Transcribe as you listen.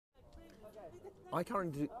I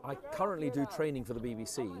currently do training for the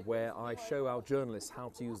BBC where I show our journalists how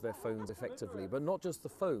to use their phones effectively. But not just the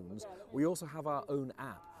phones, we also have our own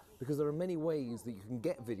app, because there are many ways that you can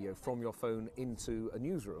get video from your phone into a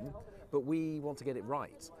newsroom, but we want to get it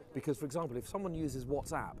right. Because, for example, if someone uses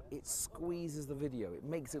WhatsApp, it squeezes the video, it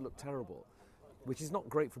makes it look terrible, which is not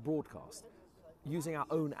great for broadcast. Using our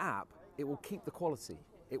own app, it will keep the quality,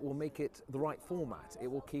 it will make it the right format,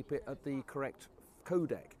 it will keep it at the correct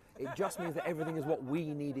codec. It just means that everything is what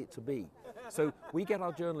we need it to be. So we get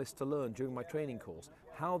our journalists to learn during my training course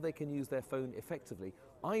how they can use their phone effectively,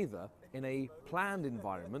 either in a planned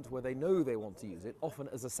environment where they know they want to use it, often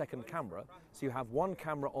as a second camera. So you have one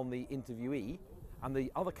camera on the interviewee and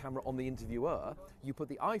the other camera on the interviewer. You put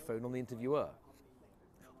the iPhone on the interviewer.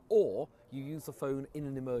 Or you use the phone in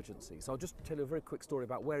an emergency. So I'll just tell you a very quick story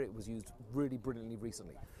about where it was used really brilliantly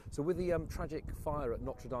recently. So with the tragic fire at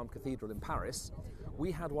Notre Dame Cathedral in Paris,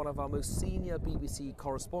 we had one of our most senior BBC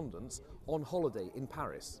correspondents on holiday in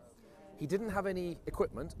Paris. He didn't have any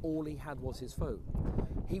equipment, all he had was his phone.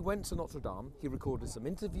 He went to Notre Dame, he recorded some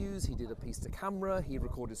interviews, he did a piece to camera, he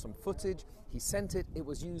recorded some footage, he sent it, it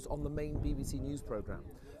was used on the main BBC News programme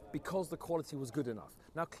because the quality was good enough.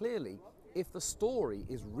 Now clearly, if the story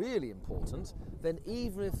is really important, then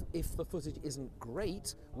even if the footage isn't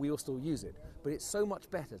great, we'll still use it. But it's so much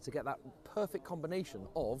better to get that perfect combination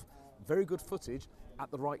of very good footage at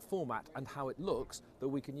the right format and how it looks that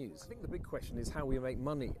we can use. I think the big question is how we make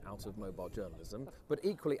money out of mobile journalism, but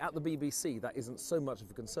equally at the BBC that isn't so much of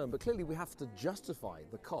a concern, but clearly we have to justify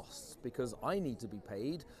the costs because I need to be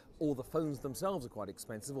paid, or the phones themselves are quite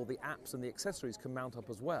expensive, or the apps and the accessories can mount up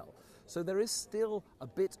as well. So there is still a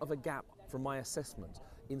bit of a gap from my assessment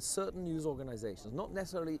in certain news organisations, not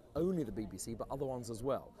necessarily only the BBC but other ones as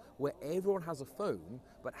well, where everyone has a phone,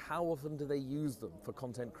 but how often do they use them for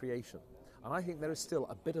content creation? And I think there is still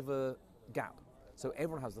a bit of a gap. So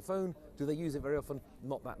everyone has the phone, do they use it very often?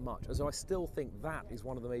 Not that much. And so I still think that is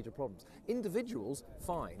one of the major problems. Individuals,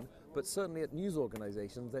 fine, but certainly at news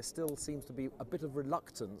organisations there still seems to be a bit of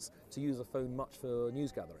reluctance to use a phone much for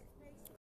news gathering.